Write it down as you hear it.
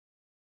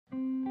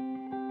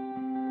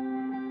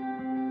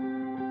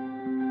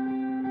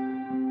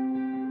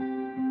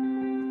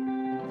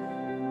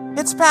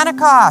It's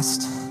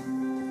Pentecost.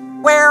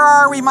 Where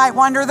are, we might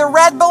wonder, the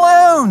red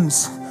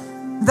balloons,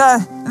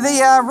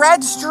 the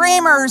red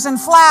streamers and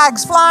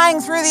flags flying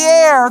through the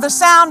air, the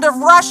sound of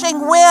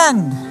rushing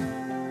wind.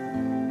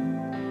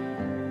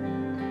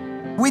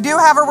 We do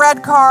have a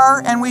red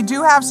car and we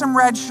do have some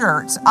red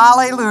shirts.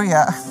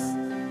 Alleluia.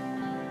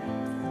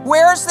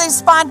 Where's the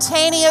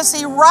spontaneous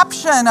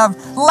eruption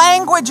of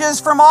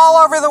languages from all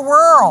over the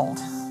world?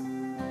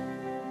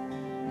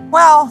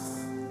 Well,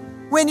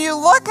 when you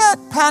look at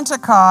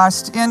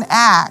Pentecost in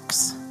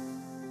Acts,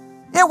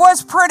 it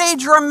was pretty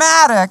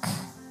dramatic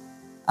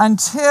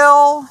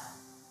until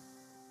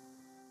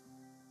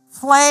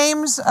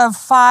flames of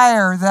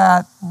fire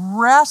that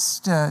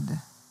rested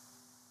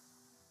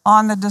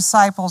on the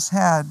disciples'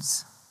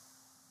 heads.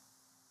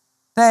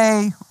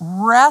 They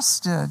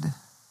rested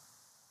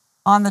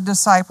on the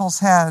disciples'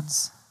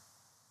 heads.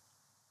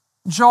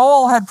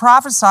 Joel had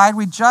prophesied,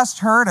 we just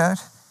heard it,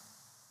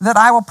 that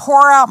I will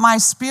pour out my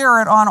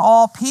spirit on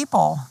all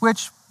people,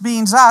 which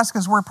means us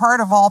because we're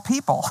part of all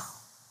people.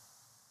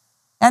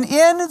 And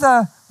in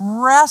the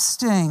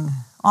resting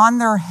on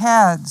their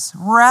heads,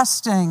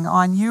 resting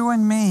on you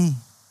and me,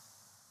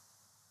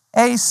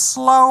 a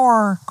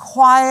slower,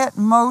 quiet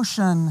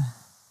motion,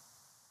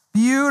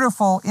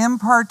 beautiful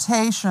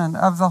impartation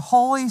of the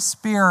Holy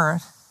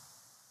Spirit,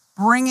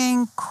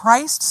 bringing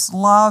Christ's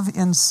love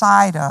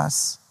inside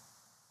us,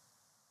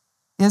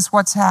 is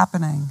what's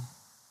happening.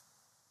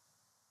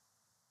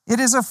 It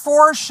is a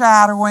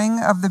foreshadowing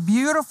of the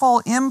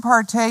beautiful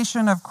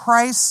impartation of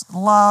Christ's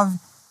love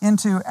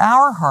into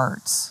our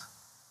hearts.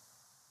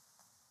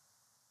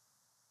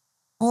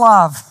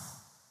 Love.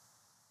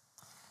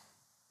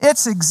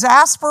 It's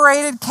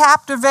exasperated,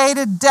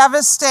 captivated,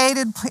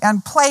 devastated,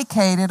 and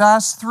placated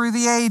us through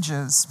the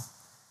ages.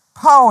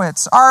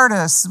 Poets,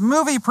 artists,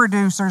 movie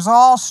producers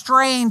all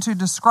strain to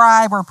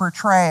describe or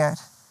portray it.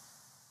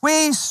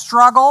 We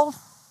struggle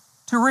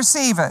to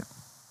receive it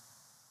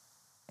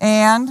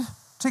and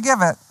to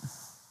give it.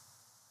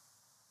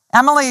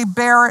 Emily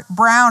Barrett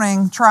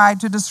Browning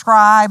tried to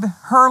describe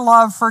her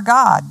love for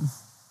God.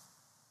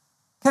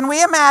 Can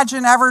we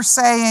imagine ever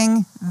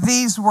saying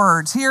these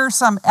words? Here are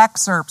some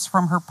excerpts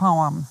from her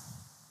poem.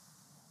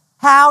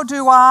 How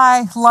do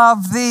I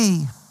love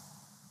thee?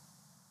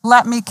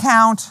 Let me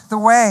count the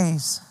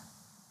ways.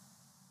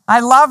 I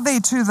love thee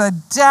to the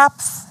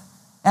depth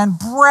and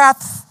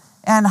breadth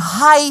and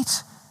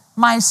height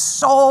my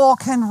soul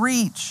can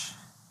reach.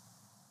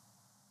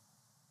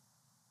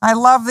 I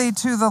love thee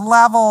to the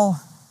level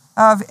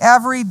of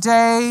every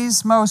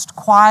day's most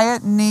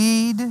quiet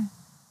need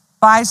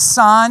by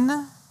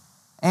sun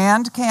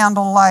and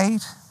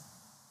candlelight.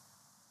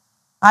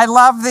 I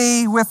love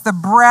thee with the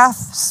breath,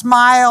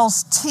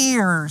 smiles,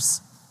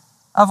 tears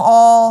of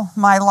all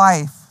my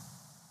life.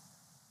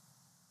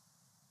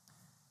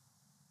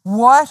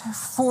 What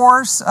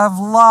force of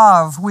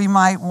love, we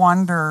might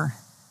wonder,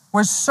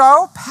 was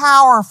so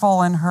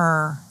powerful in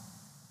her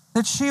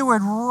that she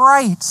would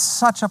write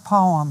such a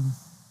poem,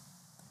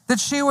 that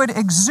she would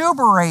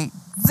exuberate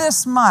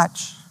this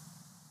much.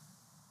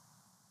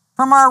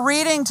 From our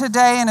reading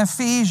today in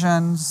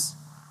Ephesians,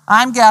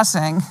 I'm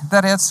guessing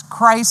that it's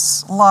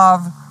Christ's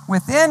love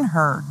within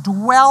her,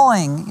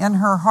 dwelling in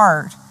her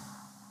heart,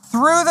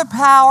 through the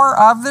power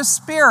of the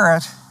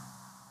Spirit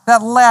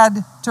that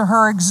led to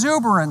her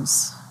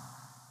exuberance.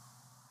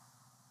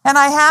 And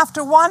I have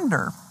to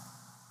wonder,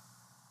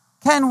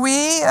 can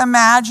we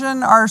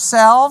imagine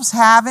ourselves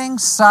having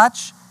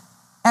such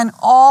an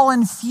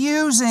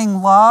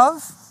all-infusing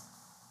love?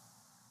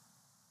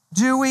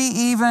 Do we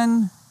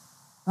even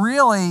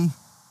really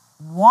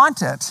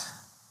want it?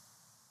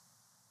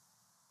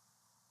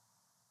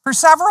 For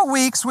several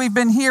weeks, we've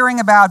been hearing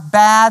about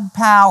bad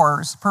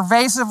powers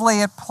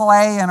pervasively at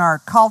play in our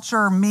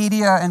culture,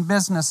 media, and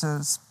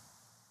businesses.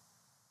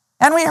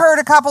 And we heard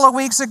a couple of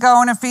weeks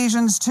ago in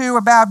Ephesians 2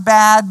 about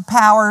bad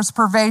powers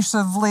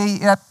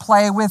pervasively at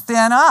play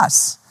within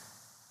us,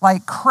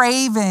 like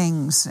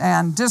cravings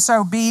and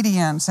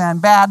disobedience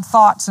and bad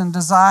thoughts and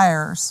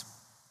desires.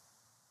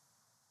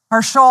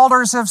 Our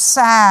shoulders have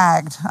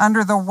sagged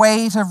under the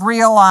weight of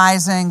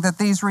realizing that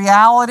these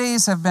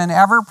realities have been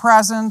ever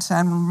present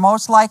and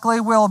most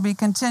likely will be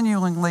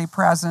continually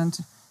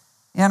present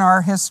in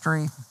our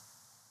history.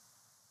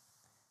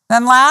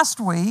 Then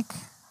last week,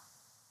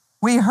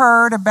 we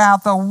heard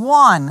about the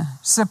one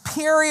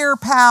superior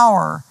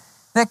power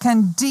that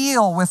can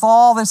deal with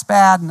all this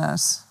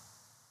badness,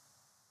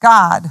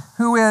 God,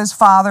 who is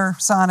Father,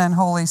 Son, and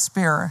Holy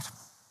Spirit.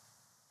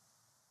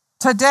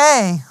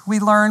 Today, we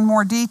learn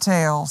more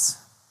details.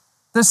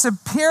 The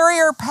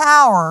superior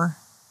power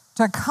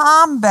to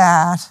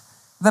combat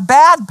the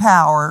bad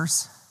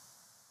powers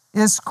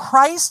is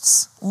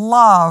Christ's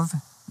love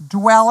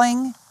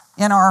dwelling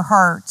in our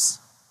hearts.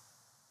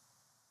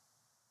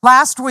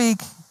 Last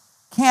week,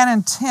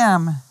 Canon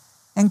Tim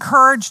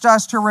encouraged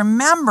us to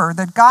remember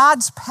that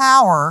God's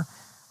power,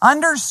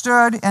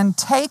 understood and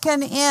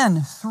taken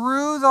in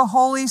through the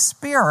Holy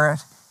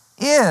Spirit,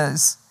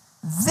 is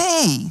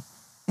the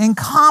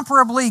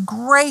incomparably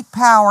great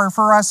power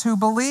for us who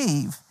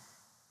believe.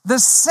 the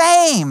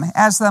same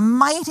as the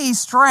mighty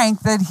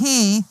strength that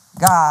he,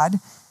 God,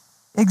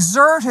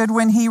 exerted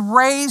when he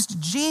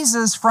raised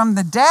Jesus from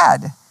the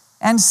dead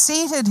and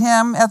seated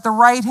him at the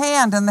right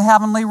hand in the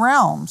heavenly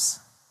realms.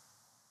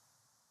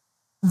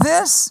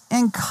 This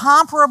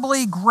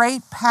incomparably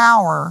great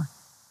power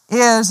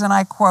is, and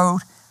I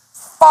quote,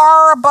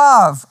 far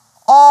above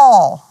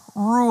all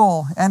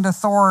rule and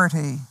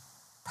authority,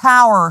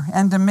 power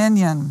and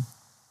dominion,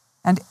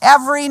 and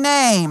every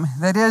name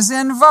that is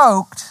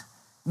invoked,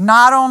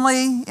 not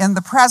only in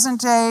the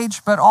present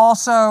age, but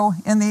also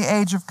in the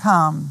age of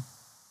come.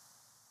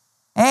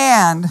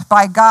 And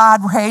by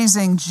God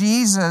raising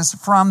Jesus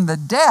from the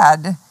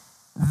dead,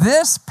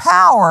 this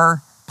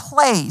power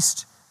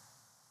placed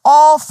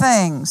all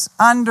things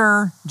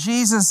under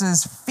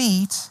Jesus'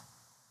 feet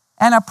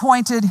and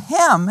appointed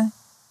him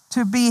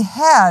to be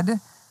head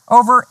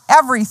over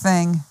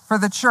everything for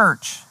the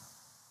church.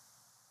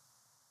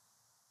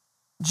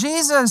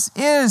 Jesus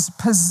is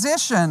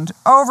positioned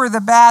over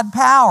the bad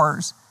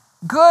powers.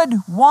 Good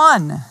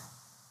one.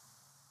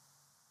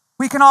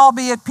 We can all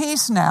be at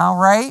peace now,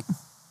 right?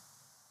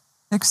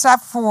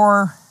 Except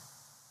for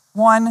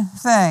one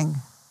thing.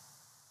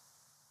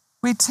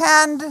 We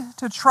tend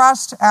to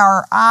trust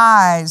our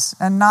eyes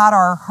and not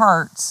our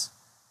hearts.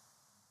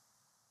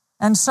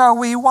 And so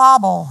we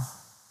wobble,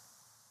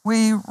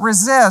 we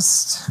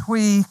resist,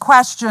 we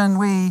question,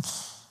 we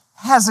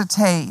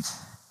hesitate.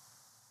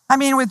 I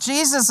mean, with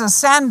Jesus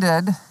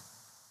ascended,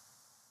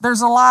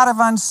 there's a lot of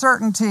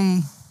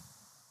uncertainty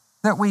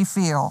that we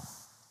feel.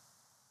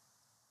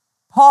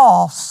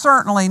 Paul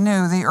certainly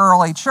knew the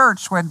early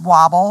church would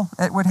wobble,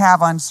 it would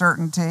have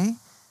uncertainty.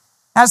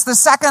 As the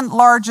second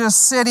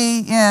largest city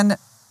in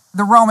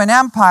the Roman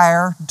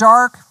Empire,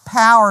 dark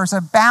powers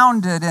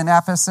abounded in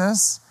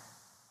Ephesus,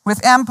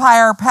 with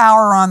empire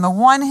power on the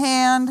one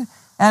hand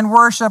and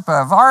worship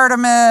of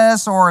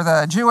Artemis or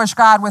the Jewish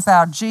God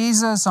without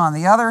Jesus on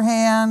the other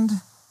hand.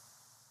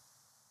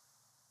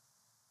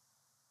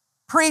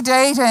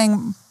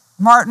 Predating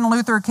Martin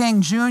Luther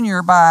King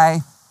Jr. by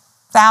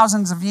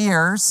thousands of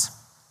years,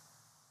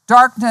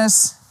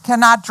 darkness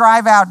cannot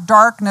drive out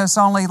darkness,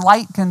 only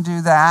light can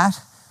do that.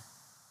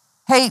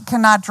 Hate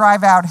cannot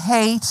drive out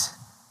hate,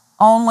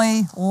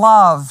 only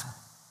love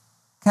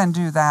can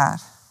do that.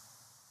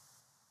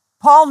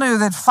 Paul knew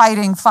that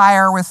fighting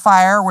fire with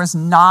fire was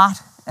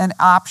not an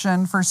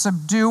option for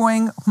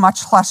subduing,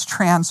 much less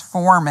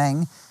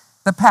transforming,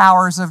 the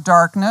powers of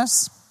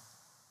darkness.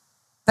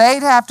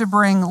 They'd have to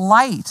bring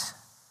light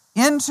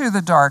into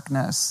the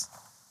darkness.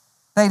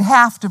 They'd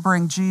have to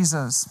bring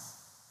Jesus.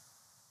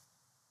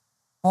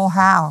 Well,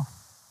 how?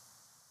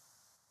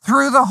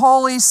 Through the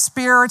Holy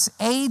Spirit's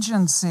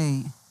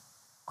agency.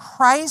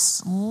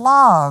 Christ's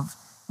love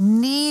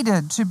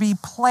needed to be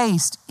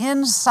placed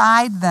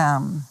inside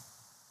them.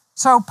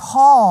 So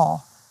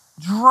Paul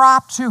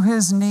dropped to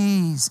his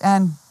knees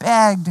and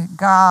begged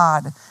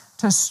God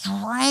to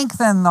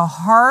strengthen the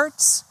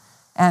hearts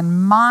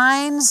and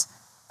minds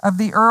of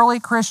the early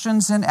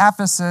Christians in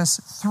Ephesus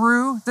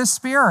through the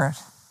Spirit.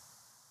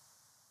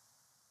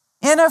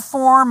 In a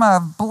form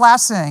of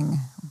blessing,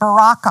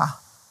 baraka,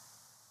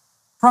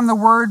 from the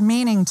word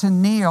meaning to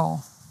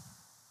kneel.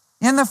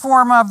 In the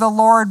form of the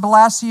Lord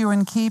bless you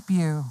and keep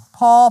you,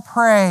 Paul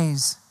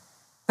prays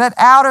that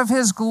out of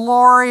his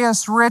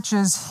glorious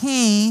riches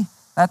he,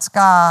 that's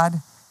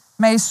God,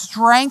 may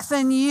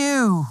strengthen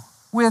you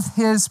with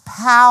his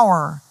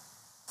power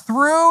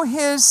through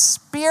his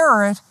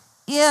Spirit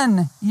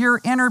in your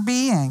inner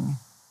being,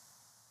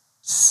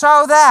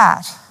 so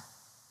that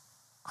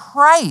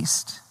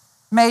Christ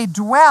may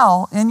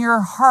dwell in your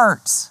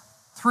hearts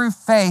through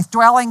faith.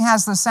 Dwelling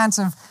has the sense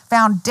of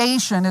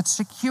foundation. It's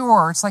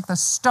secure. It's like the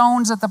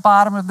stones at the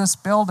bottom of this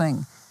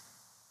building.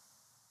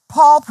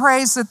 Paul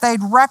prays that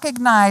they'd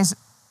recognize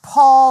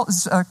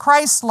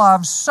Christ's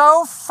love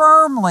so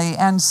firmly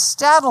and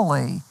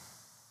steadily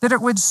that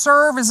it would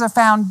serve as a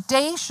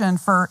foundation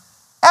for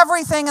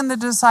everything in the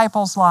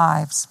disciples'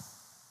 lives.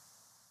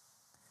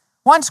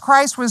 Once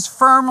Christ was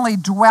firmly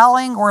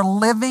dwelling or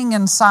living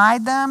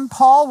inside them,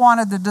 Paul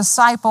wanted the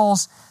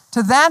disciples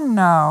to then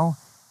know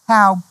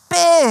how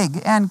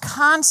big and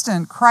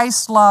constant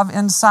Christ's love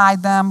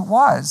inside them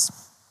was.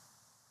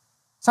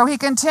 So he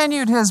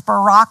continued his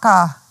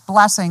baraka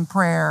blessing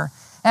prayer.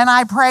 And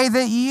I pray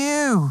that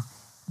you,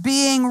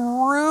 being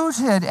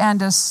rooted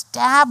and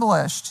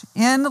established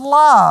in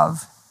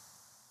love,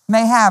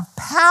 may have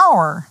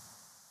power,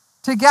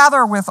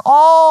 together with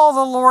all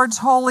the Lord's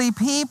holy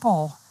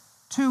people,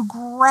 to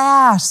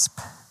grasp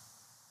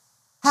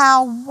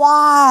how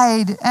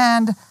wide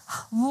and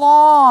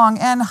long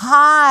and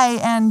high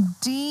and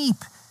deep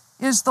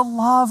is the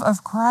love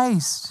of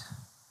Christ.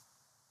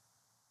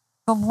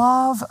 The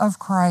love of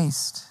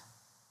Christ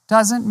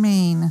doesn't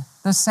mean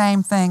the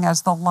same thing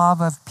as the love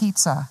of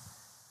pizza,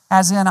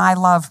 as in I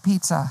love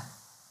pizza.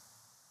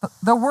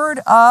 The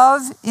word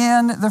of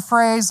in the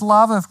phrase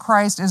love of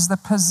Christ is the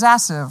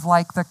possessive,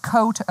 like the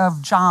coat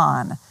of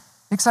John,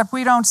 except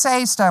we don't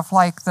say stuff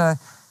like the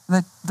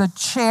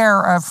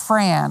chair of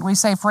Fran. We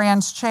say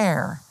Fran's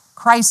chair.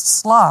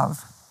 Christ's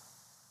love.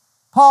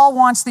 Paul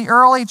wants the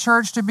early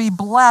church to be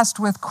blessed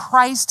with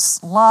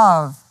Christ's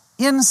love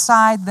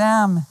inside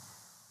them,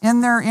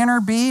 in their inner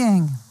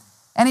being.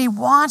 And he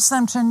wants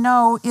them to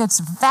know its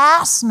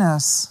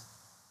vastness.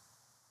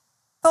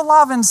 The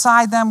love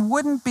inside them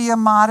wouldn't be a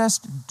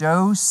modest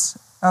dose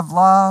of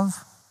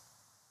love.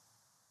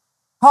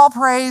 Paul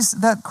prays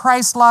that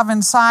Christ's love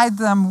inside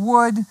them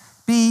would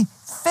be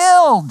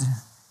filled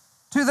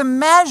to the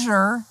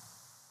measure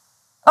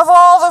of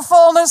all the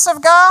fullness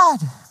of God.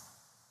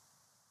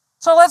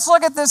 So let's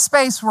look at this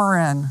space we're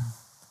in,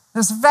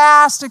 this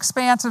vast,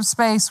 expansive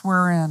space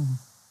we're in.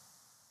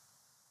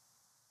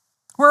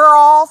 We're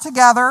all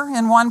together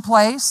in one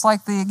place,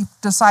 like the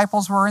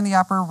disciples were in the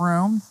upper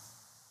room.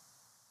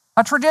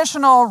 A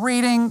traditional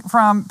reading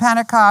from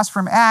Pentecost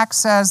from Acts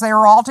says they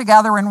were all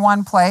together in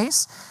one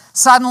place.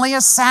 Suddenly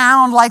a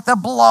sound like the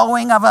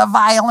blowing of a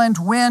violent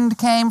wind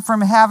came from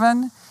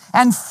heaven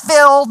and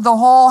filled the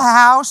whole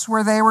house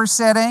where they were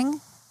sitting.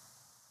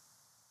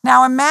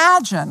 Now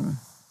imagine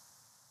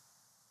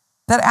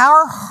that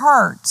our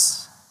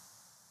hearts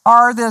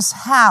are this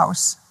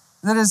house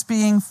that is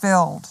being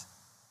filled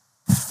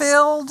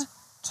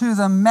to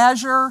the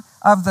measure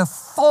of the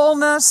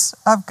fullness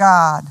of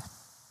God,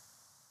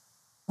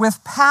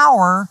 with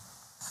power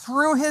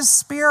through his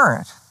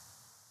Spirit.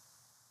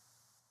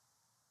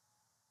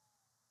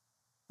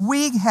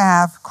 We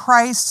have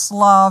Christ's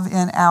love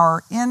in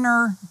our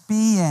inner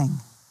being.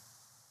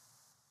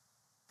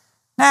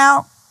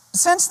 Now,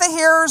 since the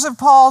hearers of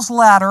Paul's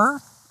letter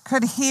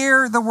could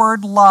hear the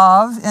word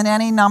love in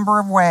any number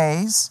of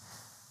ways,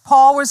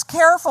 Paul was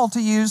careful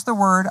to use the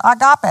word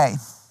agape.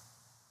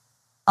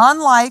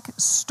 Unlike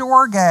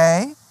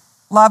storge,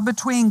 love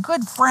between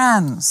good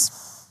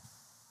friends,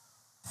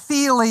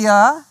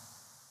 philia,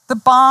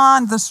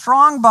 the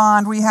strong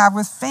bond we have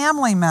with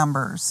family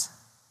members,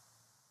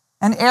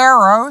 and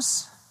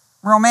eros,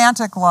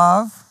 romantic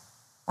love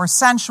or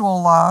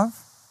sensual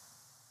love.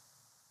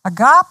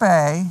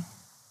 Agape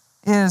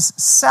is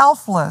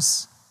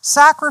selfless,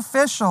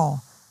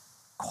 sacrificial,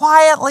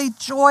 quietly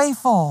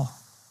joyful,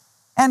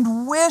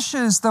 and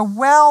wishes the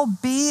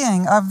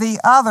well-being of the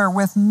other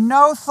with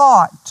no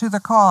thought to the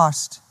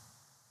cost.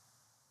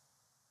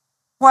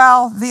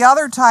 While the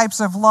other types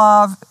of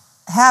love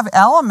have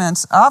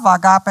elements of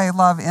agape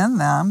love in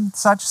them,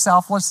 such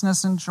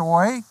selflessness and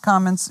joy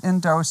come in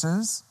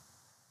doses.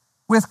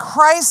 With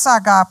Christ's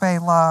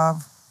agape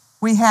love,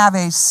 we have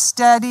a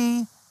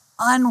steady,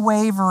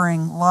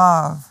 unwavering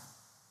love.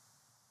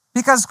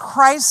 Because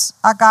Christ's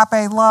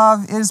agape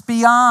love is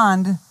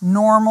beyond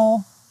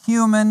normal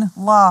human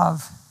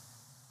love.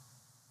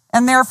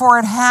 And therefore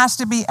it has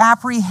to be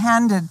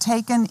apprehended,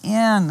 taken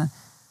in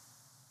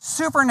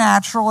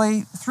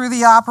supernaturally through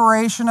the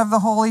operation of the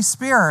Holy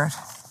Spirit,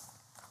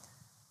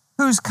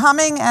 who's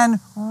coming and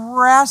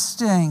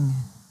resting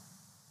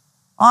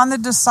on the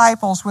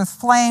disciples with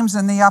flames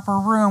in the upper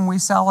room we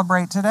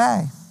celebrate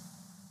today.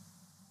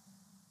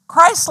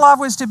 Christ's love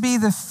was to be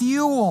the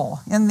fuel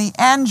in the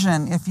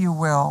engine, if you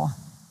will,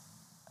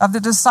 of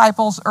the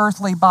disciples'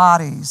 earthly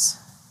bodies.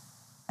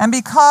 And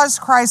because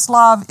Christ's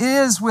love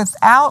is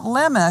without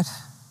limit,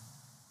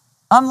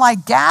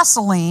 unlike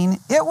gasoline,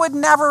 it would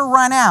never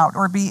run out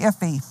or be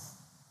iffy.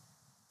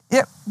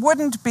 It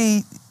wouldn't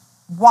be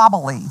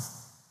wobbly.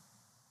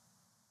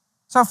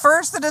 So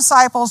first, the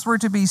disciples were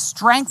to be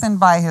strengthened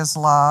by his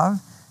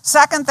love.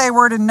 Second, they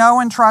were to know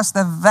and trust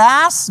the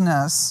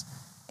vastness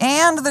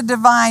and the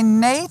divine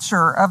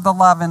nature of the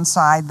love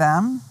inside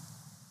them.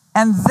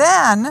 And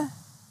then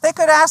they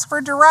could ask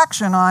for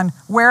direction on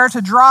where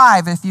to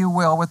drive, if you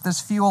will, with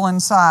this fuel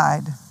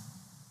inside.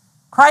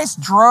 Christ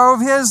drove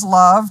his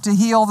love to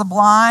heal the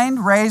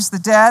blind, raise the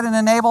dead, and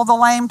enable the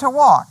lame to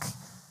walk.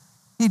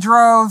 He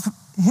drove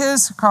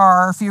his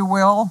car, if you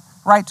will,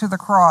 right to the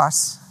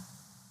cross.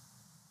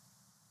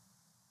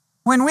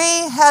 When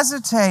we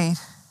hesitate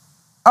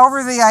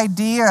over the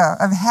idea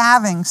of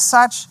having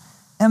such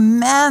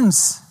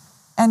immense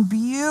and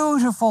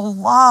beautiful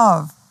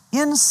love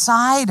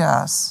inside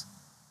us,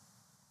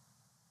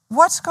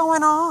 what's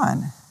going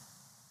on?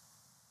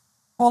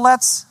 Well,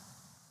 let's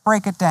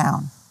break it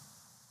down.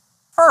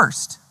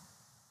 First,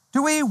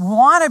 do we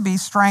want to be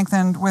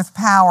strengthened with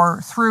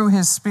power through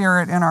his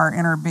Spirit in our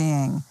inner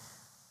being?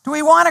 Do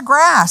we want to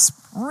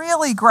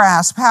really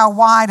grasp how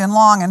wide and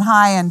long and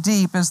high and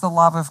deep is the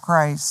love of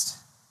Christ?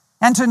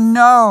 And to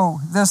know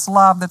this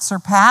love that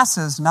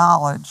surpasses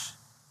knowledge?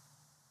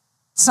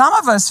 Some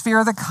of us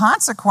fear the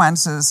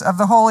consequences of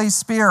the Holy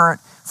Spirit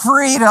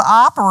free to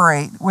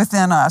operate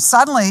within us.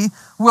 Suddenly,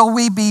 will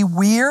we be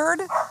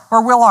weird?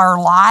 Or will our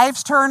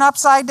lives turn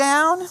upside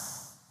down?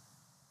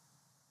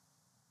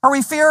 Or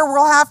we fear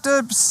we'll have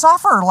to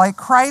suffer like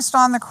Christ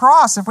on the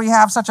cross if we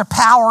have such a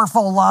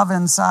powerful love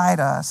inside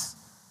us.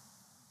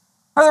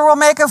 Or that we'll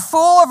make a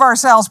fool of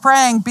ourselves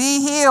praying,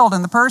 be healed,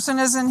 and the person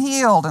isn't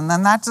healed, and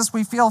then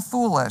we feel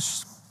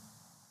foolish.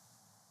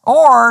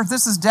 Or,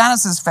 this is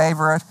Dennis's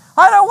favorite,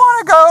 I don't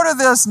want to go to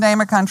this, name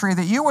a country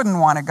that you wouldn't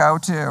want to go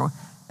to.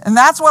 And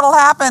that's what'll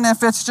happen if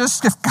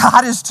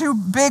God is too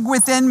big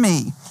within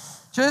me.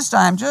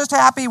 I'm just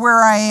happy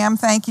where I am.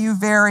 Thank you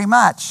very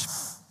much.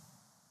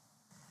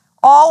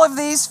 All of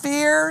these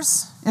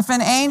fears, if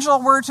an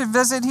angel were to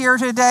visit here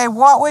today,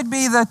 what would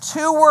be the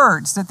 2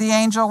 words that the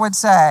angel would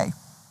say?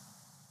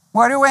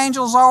 What do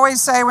angels always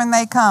say when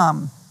they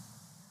come?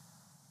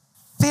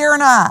 Fear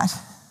not.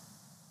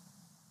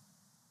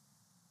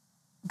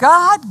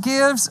 God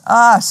gives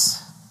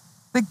us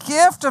the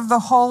gift of the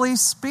Holy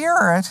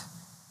Spirit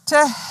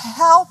to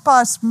help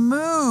us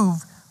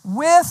move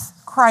with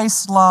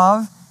Christ's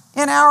love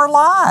in our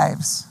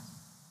lives.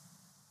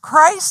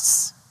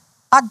 Christ's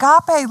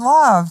agape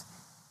love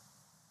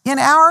in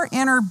our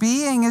inner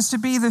being is to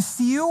be the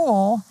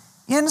fuel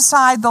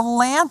inside the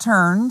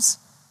lanterns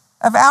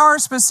of our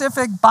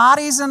specific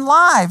bodies and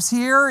lives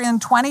here in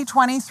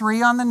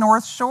 2023 on the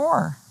North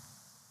Shore.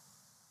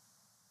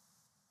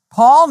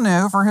 Paul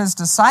knew for his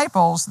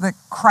disciples that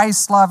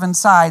Christ's love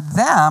inside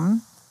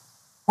them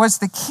was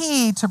the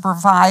key to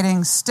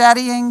providing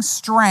steadying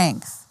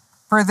strength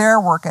for their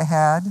work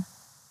ahead.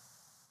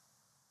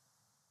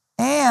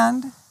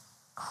 And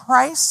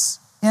Christ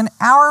in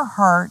our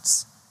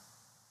hearts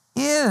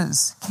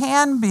is,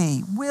 can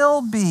be,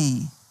 will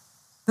be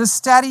the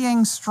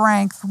steadying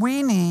strength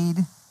we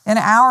need in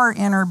our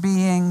inner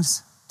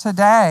beings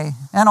today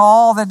and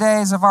all the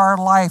days of our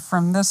life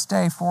from this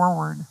day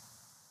forward.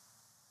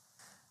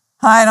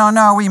 I don't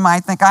know, we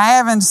might think, I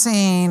haven't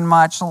seen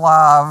much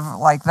love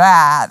like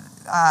that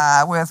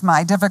with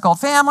my difficult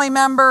family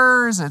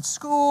members at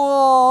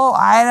school.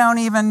 I don't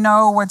even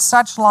know what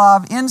such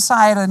love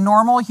inside a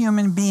normal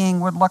human being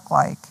would look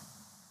like.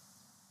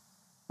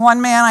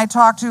 One man I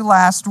talked to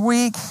last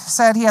week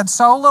said he had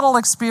so little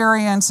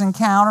experience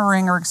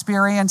encountering or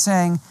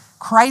experiencing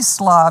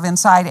Christ's love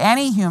inside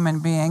any human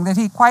being that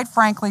he quite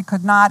frankly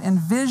could not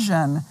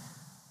envision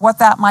what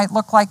that might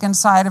look like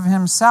inside of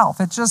himself.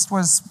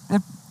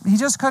 He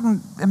just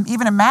couldn't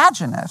even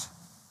imagine it.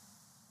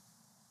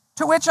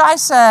 To which I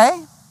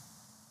say,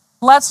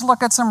 let's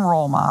look at some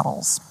role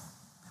models.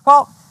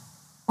 Well,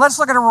 let's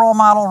look at a role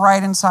model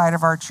right inside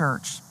of our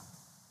church.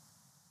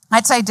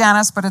 I'd say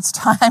Dennis, but it's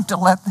time to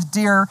let the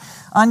dear,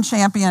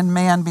 unchampioned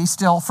man be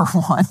still for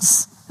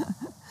once.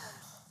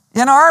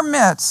 In our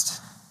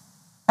midst,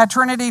 at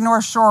Trinity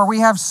North Shore, we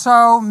have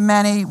so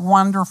many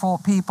wonderful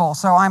people,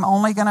 so I'm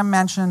only going to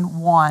mention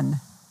one.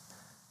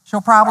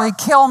 She'll probably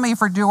kill me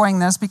for doing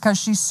this because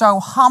she's so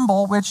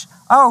humble, which,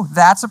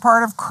 that's a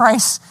part of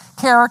Christ's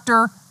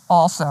character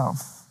also.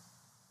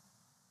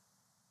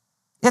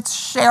 It's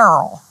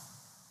Cheryl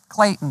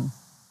Clayton.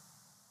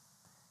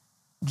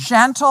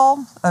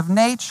 Gentle of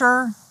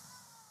nature,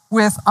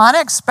 with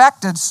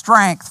unexpected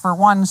strength for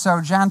one so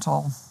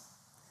gentle.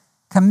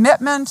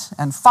 Commitment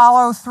and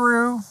follow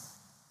through.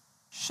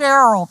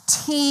 Cheryl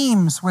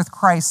teems with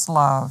Christ's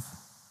love.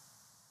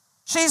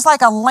 She's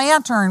like a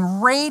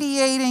lantern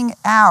radiating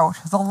out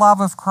the love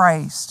of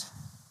Christ.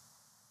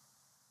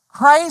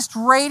 Christ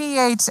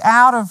radiates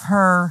out of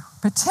her,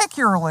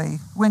 particularly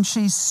when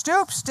she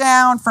stoops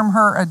down from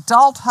her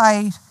adult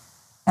height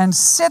and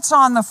sits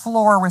on the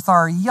floor with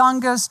our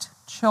youngest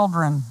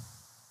children.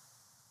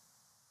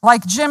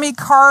 Like Jimmy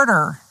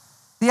Carter,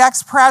 the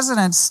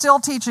ex-president still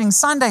teaching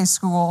Sunday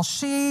school,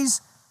 she's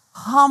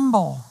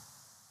humble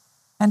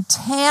and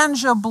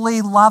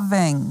tangibly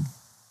loving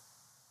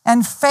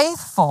and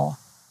faithful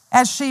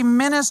as she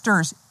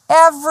ministers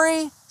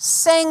every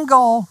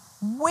single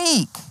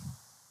week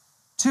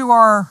to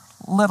our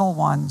little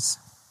ones.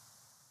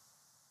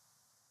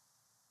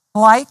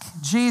 Like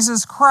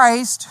Jesus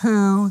Christ,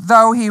 who,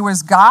 though he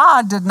was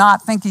God, did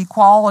not think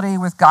equality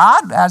with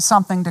God as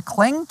something to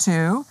cling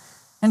to.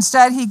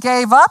 Instead, he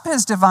gave up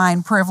his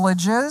divine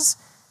privileges.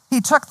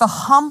 He took the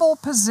humble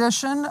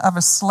position of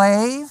a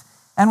slave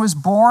and was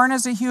born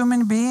as a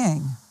human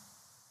being.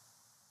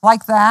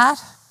 Like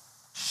that,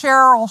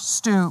 Cheryl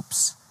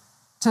stoops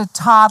to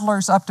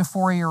toddlers up to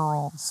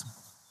 4-year-olds.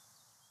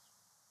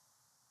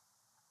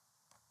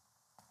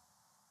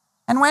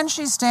 And when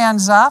she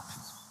stands up,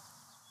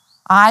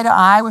 eye to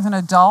eye with an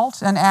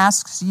adult and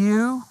asks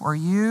you,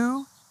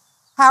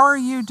 how are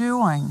you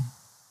doing?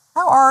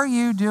 How are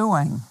you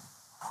doing?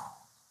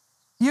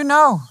 You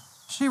know,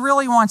 she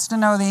really wants to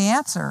know the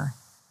answer.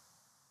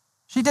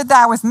 She did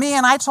that with me,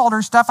 and I told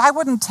her stuff I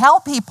wouldn't tell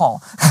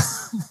people.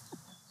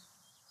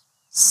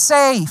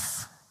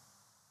 Safe,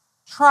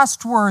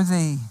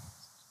 trustworthy,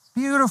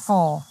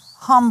 beautiful,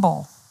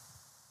 humble.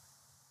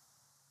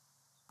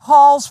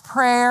 Paul's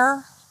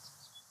prayer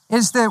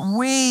is that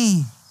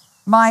we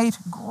might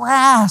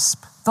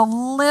grasp the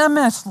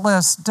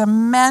limitless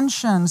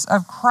dimensions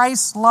of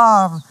Christ's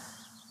love,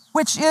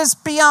 which is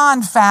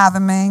beyond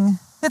fathoming.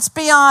 It's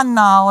beyond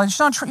knowledge.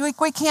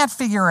 We can't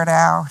figure it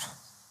out.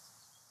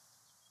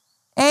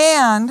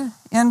 And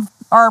in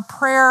our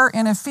prayer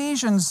in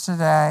Ephesians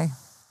today,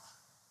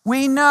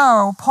 we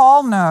know,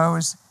 Paul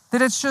knows,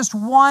 that it's just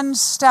one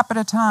step at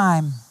a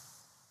time.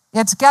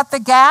 It's get the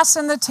gas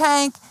in the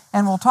tank,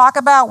 and we'll talk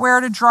about where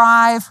to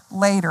drive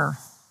later.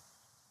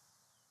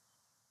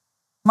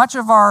 Much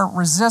of our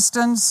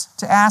resistance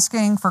to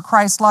asking for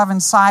Christ's love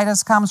inside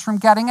us comes from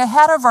getting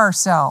ahead of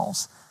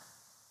ourselves.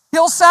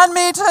 You'll send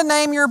me to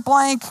name your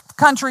blank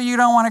country you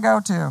don't want to go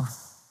to.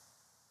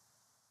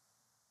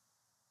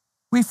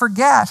 We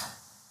forget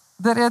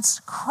that it's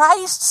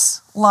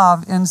Christ's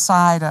love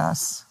inside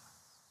us.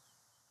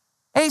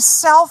 A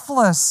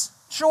selfless,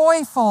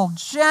 joyful,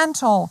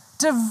 gentle,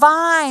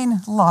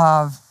 divine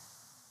love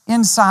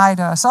inside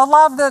us. A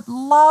love that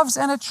loves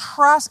and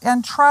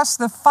trusts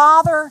the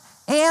Father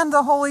and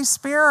the Holy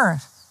Spirit.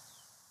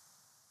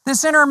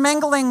 This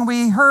intermingling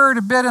we heard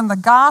a bit in the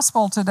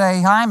gospel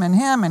today. I'm in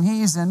him and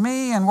he's in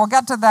me. And we'll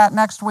get to that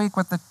next week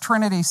with the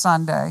Trinity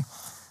Sunday.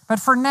 But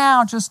for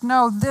now, just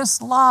know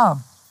this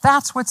love.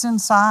 That's what's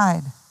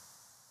inside.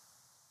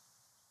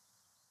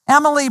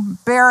 Emily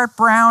Barrett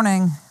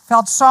Browning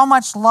felt so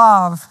much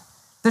love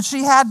that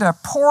she had to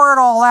pour it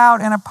all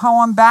out in a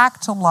poem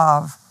back to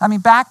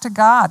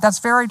God. That's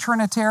very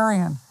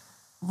Trinitarian.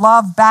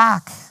 Love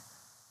back.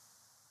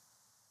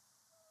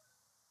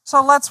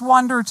 So let's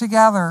wonder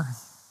together,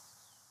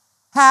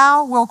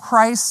 how will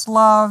Christ's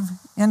love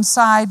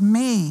inside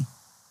me,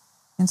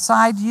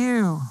 inside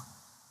you,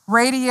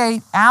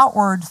 radiate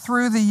outward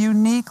through the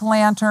unique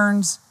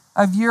lanterns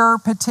of your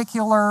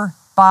particular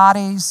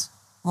bodies,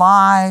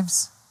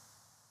 lives?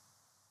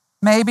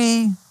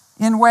 Maybe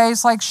in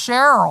ways like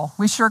Cheryl.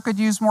 We sure could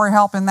use more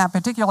help in that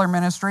particular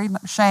ministry.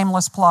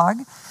 Shameless plug.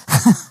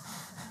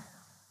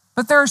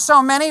 But there are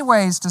so many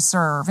ways to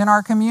serve in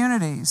our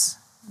communities,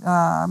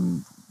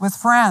 with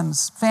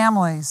friends,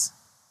 families.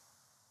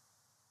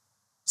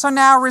 So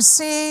now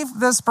receive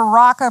this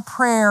Baraka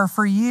prayer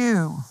for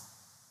you.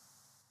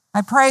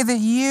 I pray that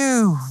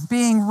you,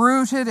 being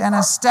rooted and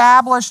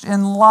established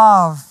in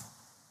love,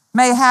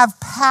 may have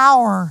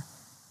power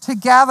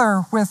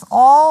together with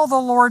all the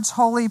Lord's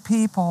holy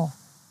people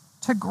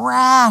to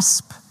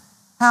grasp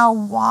how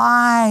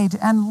wide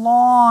and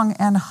long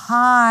and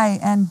high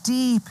and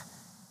deep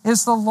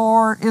is the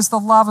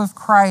love of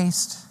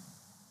Christ.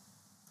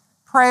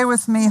 Pray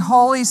with me,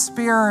 Holy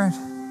Spirit,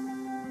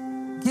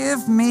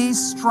 give me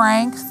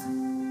strength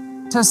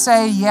to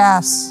say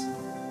yes.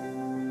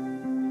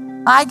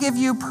 I give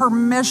you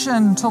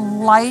permission to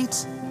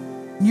light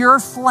your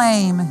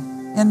flame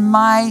in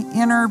my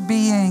inner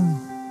being.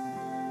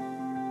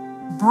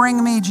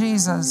 Bring me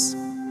Jesus.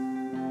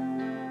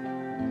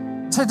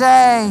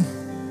 Today,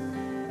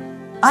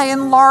 I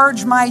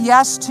enlarge my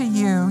yes to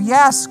you.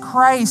 Yes,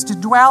 Christ,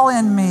 dwell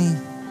in me.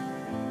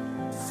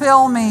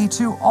 Fill me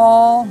to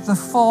all the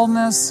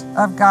fullness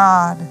of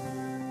God.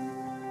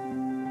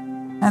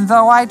 And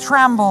though I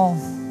tremble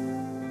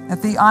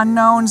at the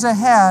unknowns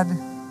ahead,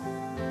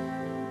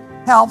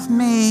 help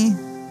me,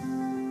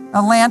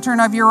 a lantern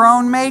of your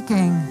own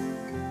making,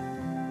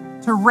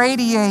 to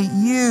radiate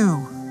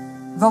you,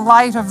 the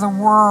light of the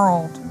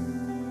world,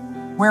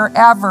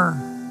 wherever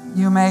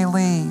you may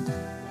lead.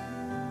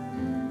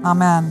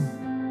 Amen.